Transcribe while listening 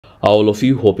All of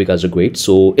you, hope you guys are great.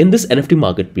 So in this NFT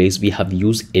marketplace, we have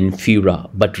used Infura,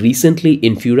 but recently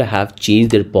Infura have changed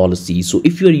their policy. So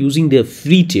if you are using their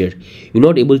free tier, you're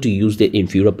not able to use the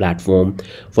Infura platform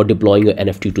for deploying your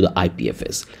NFT to the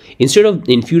IPFS. Instead of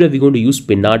Infura, we're going to use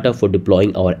Pinata for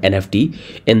deploying our NFT.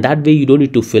 And that way you don't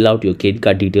need to fill out your credit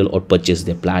card detail or purchase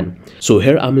their plan. So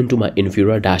here I'm into my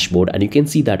Infura dashboard, and you can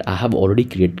see that I have already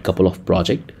created a couple of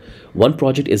projects. One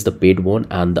project is the paid one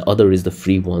and the other is the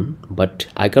free one, but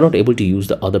I cannot able to use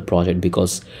the other project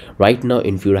because right now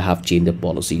Infura have changed the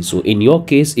policy. So in your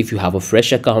case, if you have a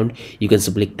fresh account, you can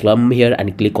simply come here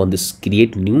and click on this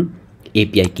create new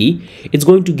API key. It's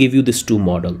going to give you this two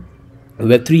model,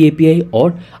 Web3 API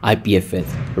or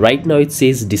IPFS. Right now it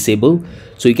says disable,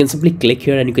 so you can simply click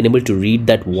here and you can able to read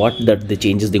that the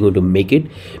changes they're going to make it,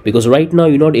 because right now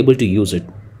you're not able to use it.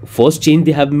 First change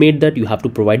they have made that you have to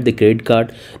provide the credit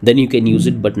card, then you can use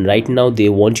it, but right now they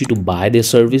want you to buy their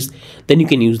service, then you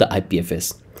can use the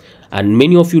IPFS. And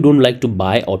many of you don't like to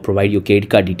buy or provide your credit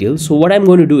card details. So what I'm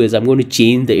going to do is I'm going to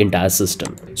change the entire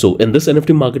system. So in this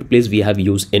NFT marketplace, we have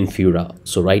used Infura.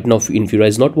 So right now Infura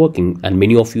is not working and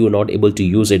many of you are not able to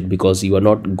use it because you are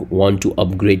not want to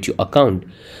upgrade your account.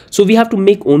 So we have to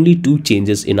make only two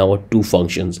changes in our two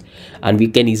functions, and we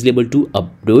can easily able to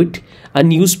update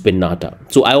and use Pinata.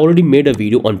 So I already made a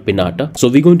video on Pinata. So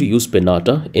we're going to use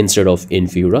Pinata instead of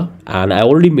Infura. And I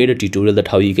already made a tutorial that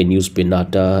how you can use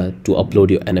Pinata to upload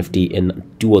your NFT in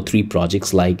 2 or 3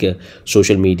 projects like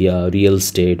social media, real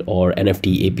estate or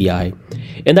NFT API.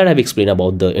 And that I've explained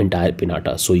about the entire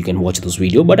Pinata. So you can watch this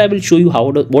video, but I will show you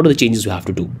what are the changes you have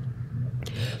to do.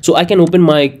 So I can open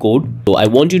my code. So I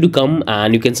want you to come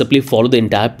and you can simply follow the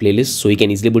entire playlist, so you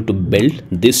can easily able to build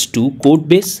this two code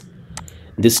base.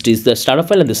 This is the starter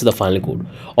file and this is the final code.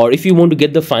 Or if you want to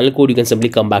get the final code, you can simply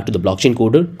come back to the blockchain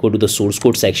coder, go to the source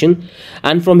code section,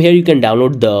 and from here you can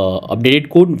download the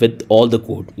updated code with all the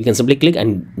code. You can simply click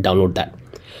and download that.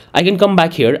 I can come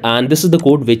back here and this is the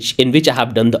code in which I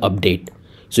have done the update.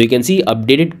 So you can see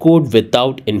updated code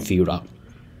without Infura.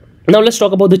 Now let's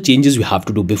talk about the changes you have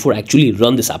to do before actually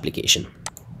run this application.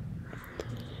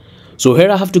 So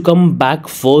here I have to come back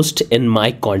first in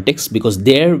my context, because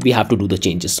there we have to do the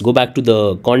changes. Go back to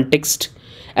the context,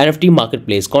 NFT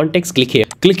marketplace context,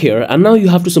 click here, and now you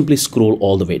have to simply scroll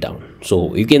all the way down.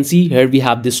 So you can see here we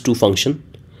have this two function.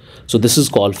 So this is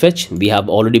called fetch. We have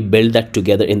already built that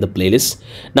together in the playlist.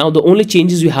 Now the only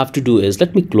changes you have to do is,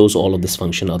 let me close all of this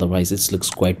function, otherwise it looks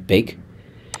quite big.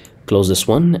 Close this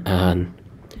one, and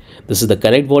this is the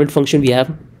connect wallet function we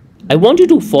have. I want you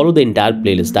to follow the entire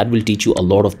playlist. That will teach you a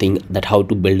lot of things that how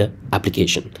to build an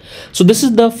application. So this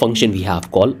is the function we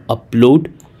have called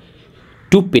upload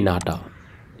to Pinata.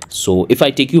 So if I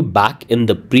take you back in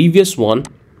the previous one,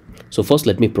 so first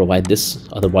let me provide this,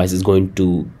 otherwise it's going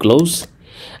to close.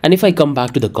 And if I come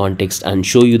back to the context and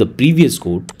show you the previous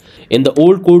code, in the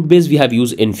old code base we have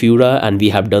used Infura and we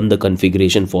have done the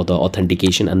configuration for the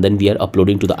authentication, and then we are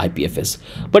uploading to the IPFS.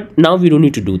 But now we don't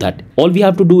need to do that. All we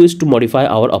have to do is to modify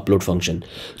our upload function.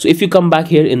 So if you come back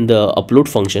here in the upload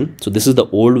function, so this is the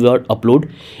old word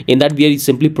upload. In that we are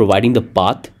simply providing the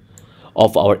path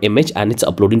of our image and it's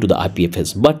uploading to the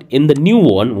IPFS. But in the new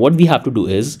one, what we have to do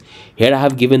is, here I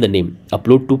have given the name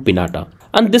upload to Pinata.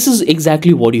 And this is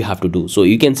exactly what you have to do. So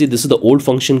you can see this is the old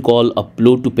function called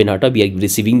upload to Pinata. We are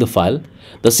receiving the file.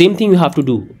 The same thing you have to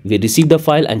do. We receive the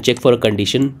file and check for a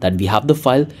condition that we have the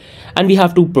file, and we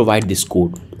have to provide this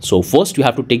code. So first you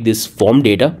have to take this form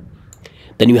data,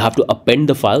 then you have to append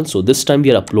the file. So this time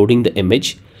we are uploading the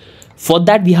image. For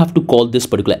that we have to call this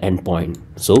particular endpoint.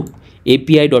 So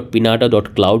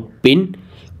api.pinata.cloud pin,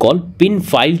 call pin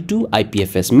file to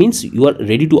IPFS, means you are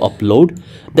ready to upload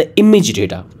the image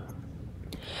data.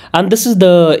 And this is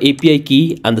the API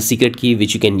key and the secret key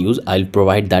which you can use. I'll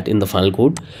provide that in the final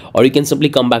code, or you can simply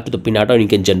come back to the Pinata and you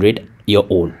can generate your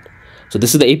own. So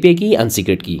this is the API key and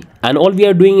secret key, and all we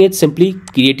are doing is simply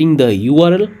creating the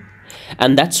URL,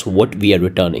 and that's what we are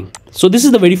returning. So this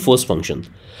is the very first function.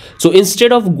 So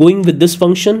instead of going with this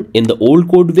function in the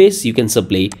old code base, you can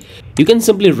simply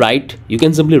write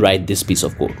this piece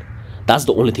of code. That's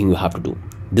the only thing you have to do.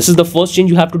 This is the first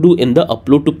change you have to do in the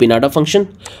upload to Pinata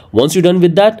function. Once you're done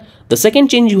with that, the second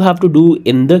change you have to do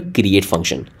in the create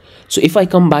function. So if I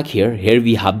come back here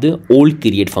we have the old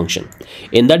create function.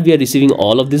 In that we are receiving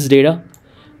all of this data,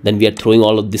 then we are throwing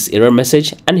all of this error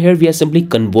message, and here we are simply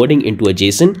converting into a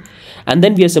JSON, and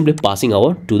then we are simply passing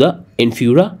over to the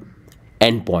Infura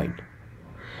endpoint.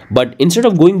 But instead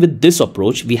of going with this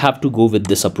approach, we have to go with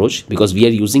this approach because we are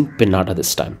using Pinata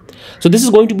this time. So this is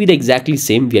going to be the exactly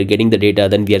same. We are getting the data,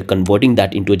 then we are converting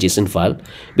that into a JSON file,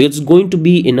 but it's going to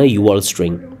be in a URL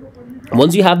string.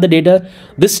 Once you have the data,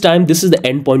 this time this is the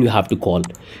endpoint you have to call,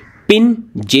 pin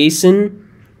JSON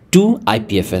to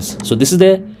IPFS. So this is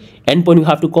the endpoint you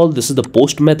have to call. This is the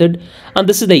post method, and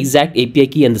this is the exact API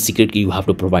key and the secret key you have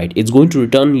to provide. It's going to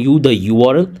return you the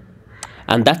URL,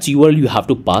 and that's URL you have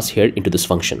to pass here into this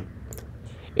function.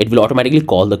 It will automatically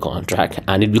call the contract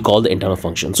and it will call the internal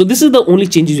function. So this is the only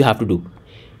changes you have to do.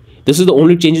 This is the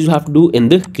only changes you have to do in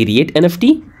the create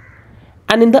NFT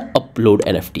and in the upload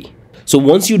NFT. So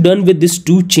once you're done with these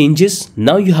two changes,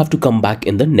 now you have to come back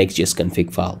in the Next.js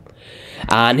config file.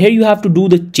 And here you have to do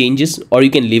the changes, or you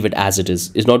can leave it as it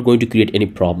is. It's not going to create any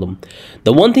problem.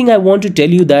 The one thing I want to tell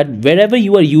you that wherever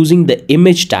you are using the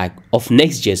image tag of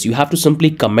Next.js, you have to simply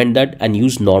comment that and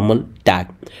use normal tag.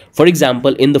 For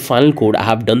example, in the final code, I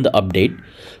have done the update.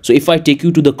 So if I take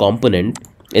you to the component,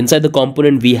 inside the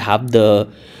component, we have the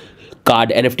card,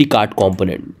 NFT card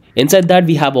component. Inside that,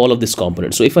 we have all of this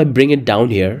component. So if I bring it down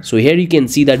here, so here you can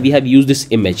see that we have used this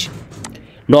image,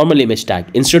 normal image tag,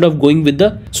 instead of going with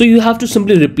the, so you have to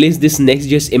simply replace this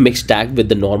Next.js image tag with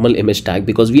the normal image tag,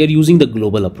 because we are using the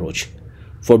global approach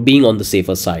for being on the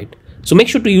safer side. So make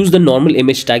sure to use the normal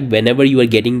image tag whenever you are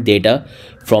getting data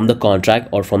from the contract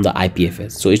or from the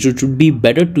IPFS. So it should be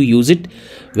better to use it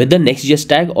with the Next.js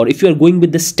tag, or if you are going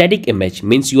with the static image,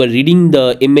 means you are reading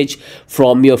the image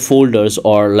from your folders,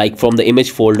 or like from the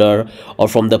image folder or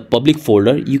from the public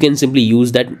folder, you can simply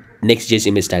use that Next.js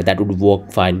image tag. That would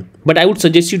work fine. But I would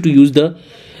suggest you to use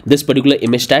this particular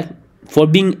image tag for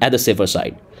being at the safer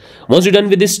side. Once you're done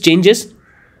with these changes,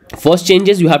 first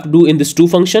changes you have to do in this to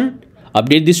function,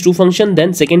 update this to function.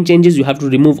 Then second changes, you have to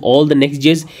remove all the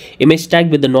Next.js image tag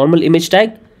with the normal image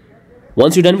tag.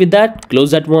 Once you're done with that,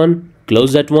 close that one,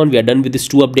 close that one. We are done with these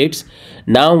two updates.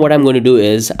 Now what I'm going to do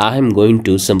is I'm going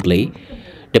to simply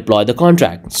deploy the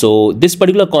contract. So this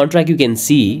particular contract, you can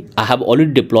see I have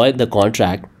already deployed the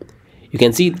contract. You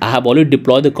can see I have already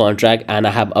deployed the contract and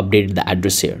I have updated the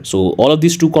address here. So all of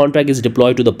these two contract is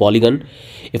deployed to the Polygon.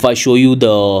 If I show you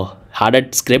the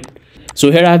hard script,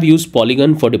 so here I have used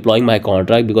Polygon for deploying my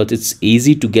contract because it's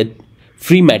easy to get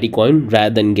free Mattycoin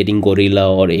rather than getting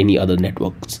Gorilla or any other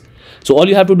networks. So all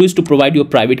you have to do is to provide your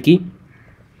private key,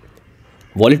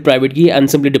 wallet private key, and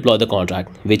simply deploy the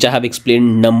contract, which I have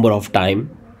explained number of times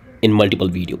in multiple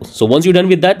videos. So once you're done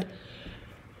with that,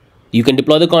 you can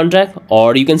deploy the contract,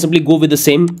 or you can simply go with the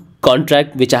same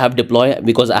contract which I have deployed,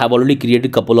 because I have already created a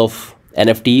couple of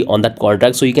NFT on that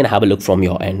contract, so you can have a look from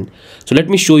your end. So let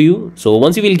me show you. So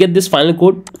once you will get this final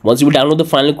code, once you will download the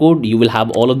final code, you will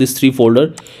have all of these three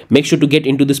folder. Make sure to get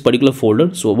into this particular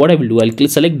folder. So what I will do, I'll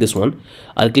select this one,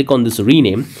 I'll click on this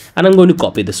rename, and I'm going to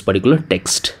copy this particular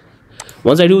text.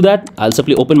 Once I do that, I'll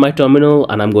simply open my terminal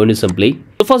and I'm going to simply,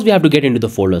 so first we have to get into the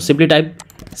folder. Simply type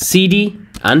cd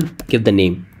and give the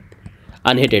name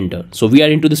and hit enter. So we are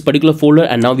into this particular folder,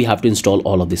 and now we have to install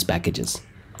all of these packages.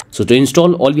 So to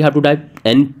install, all we have to type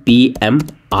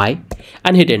npmi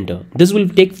and hit enter. This will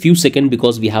take few seconds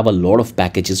because we have a lot of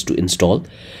packages to install,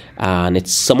 and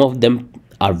some of them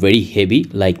are very heavy,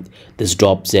 like this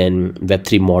drops in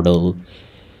Web3 model.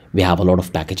 We have a lot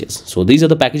of packages. So these are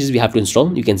the packages we have to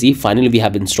install. You can see finally we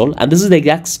have installed, and this is the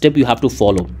exact step you have to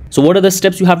follow. So what are the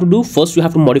steps you have to do? First, you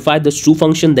have to modify the to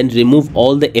function, then remove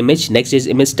all the image, Next.js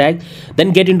image tag,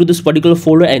 then get into this particular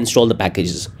folder and install the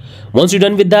packages. Once you're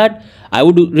done with that, I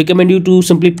would recommend you to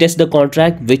simply test the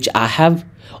contract, which I have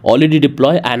already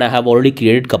deployed, and I have already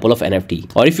created a couple of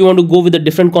NFT. Or if you want to go with a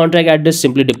different contract address,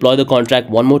 simply deploy the contract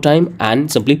one more time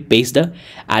and simply paste the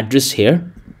address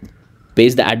here.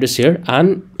 Paste the address here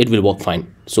and it will work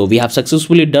fine. So we have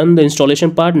successfully done the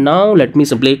installation part. Now let me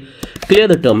simply clear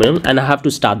the terminal and I have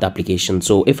to start the application.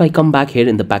 So if I come back here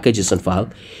in the package.json file,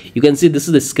 you can see this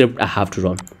is the script I have to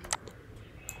run.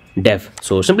 Dev.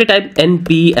 So simply type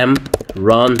npm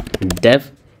run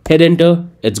dev, hit enter.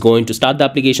 It's going to start the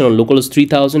application on localhost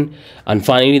 3000, and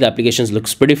finally the application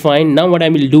looks pretty fine. Now what I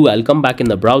will do, I'll come back in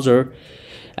the browser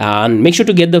and make sure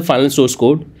to get the final source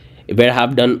code where I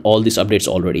have done all these updates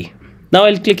already. Now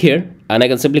I'll click here and I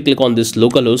can simply click on this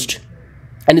localhost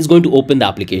and it's going to open the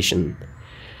application.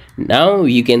 Now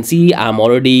you can see I'm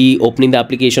already opening the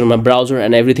application on my browser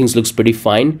and everything looks pretty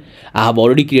fine. I have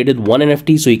already created one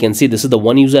NFT, so you can see this is the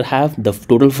one user have the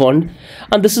total fund,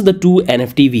 and this is the two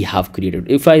NFT we have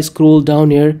created. If I scroll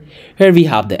down here we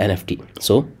have the NFT.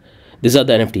 So these are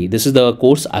the NFT. This is the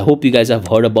course. I hope you guys have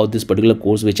heard about this particular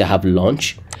course which I have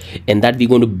launched. In that we're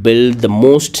going to build the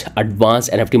most advanced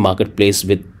NFT marketplace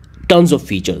with tons of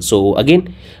features. So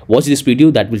again, watch this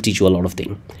video, that will teach you a lot of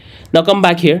things. Now come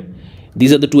back here.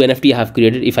 These are the two NFT I have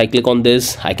created. If I click on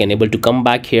this, I can able to come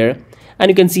back here and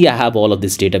you can see I have all of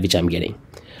this data which I'm getting.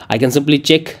 I can simply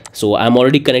check. So I'm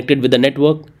already connected with the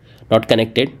network. not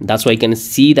connected. That's why I can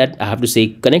see that I have to say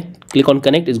connect. Click on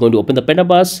connect. It's going to open the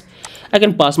MetaMask. I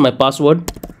can pass my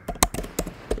password,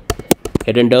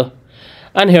 hit enter,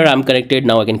 and here I'm connected.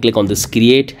 Now I can click on this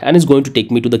create, and it's going to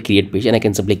take me to the create page, and I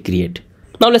can simply create.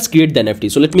 Now let's create the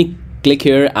NFT. So let me click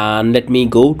here and let me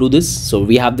go to this. So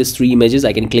we have these 3 images.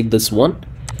 I can click this one,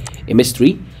 image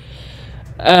 3,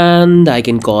 and I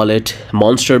can call it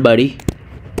monster buddy,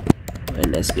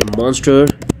 and let's say monster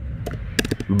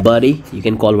buddy. You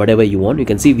can call whatever you want. You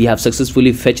can see we have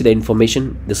successfully fetched the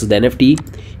information. This is the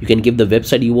NFT. You can give the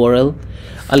website URL.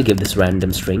 I'll give this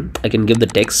random string. I can give the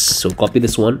text, so copy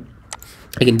this one.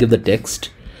 I can give the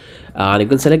text, and you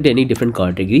can select any different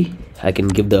category. I can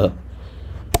give the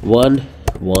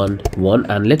 111,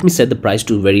 and let me set the price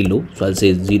to very low, so I'll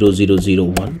say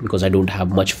 0001 because I don't have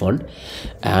much fund.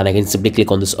 And I can simply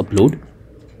click on this upload,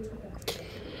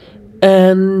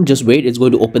 and just wait. It's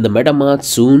going to open the MetaMask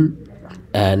soon,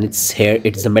 and it's here.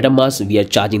 It's the MetaMask. We are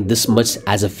charging this much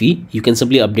as a fee. You can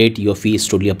simply update your fee. Is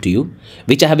totally up to you,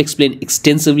 which I have explained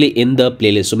extensively in the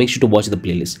playlist, so make sure to watch the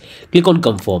playlist. Click on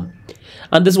confirm,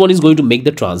 and this one is going to make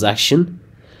the transaction.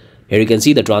 Here you can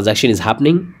see the transaction is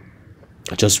happening.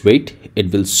 Just wait,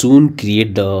 it will soon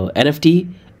create the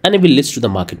NFT and it will list to the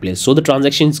marketplace. So the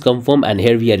transaction is confirmed, and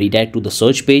here we are redirected to the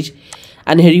search page,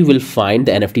 and here you will find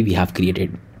the NFT we have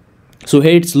created. So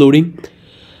here it's loading,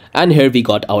 and here we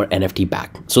got our NFT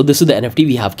back. So this is the NFT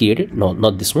we have created. No,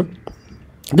 not this one.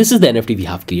 This is the NFT we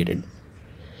have created.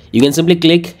 You can simply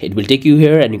click, it will take you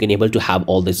here, and you can able to have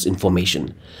all this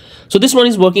information. So this one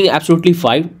is working absolutely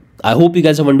fine. I hope you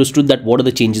guys have understood that what are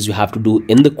the changes you have to do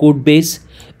in the code base.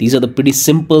 These are the pretty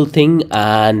simple thing,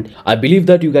 and I believe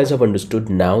that you guys have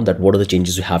understood now that what are the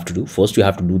changes you have to do. First, you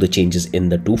have to do the changes in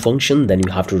the to function. Then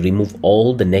you have to remove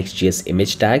all the Next.js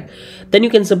image tag. Then you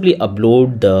can simply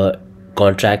upload the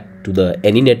contract to the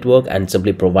any network and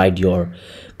simply provide your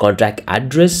contract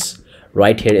address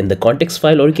right here in the context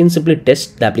file, or you can simply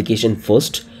test the application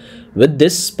first with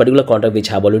this particular contract which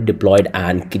I have already deployed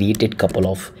and created couple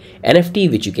of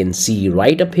NFT, which you can see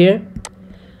right up here,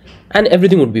 and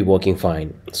everything would be working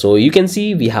fine. So you can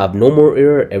see we have no more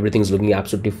error. Everything's looking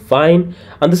absolutely fine,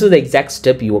 and this is the exact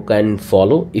step you can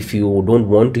follow if you don't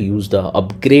want to use the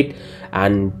upgrade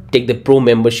and take the pro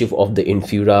membership of the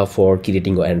Infura for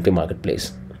creating your NFT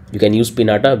marketplace. You can use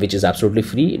Pinata, which is absolutely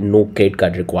free, no credit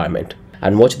card requirement,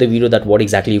 and watch the video that what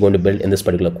exactly you're going to build in this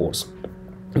particular course.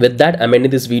 With that, I'm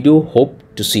ending this video. Hope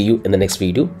to see you in the next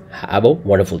video. Have a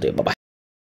wonderful day. Bye bye.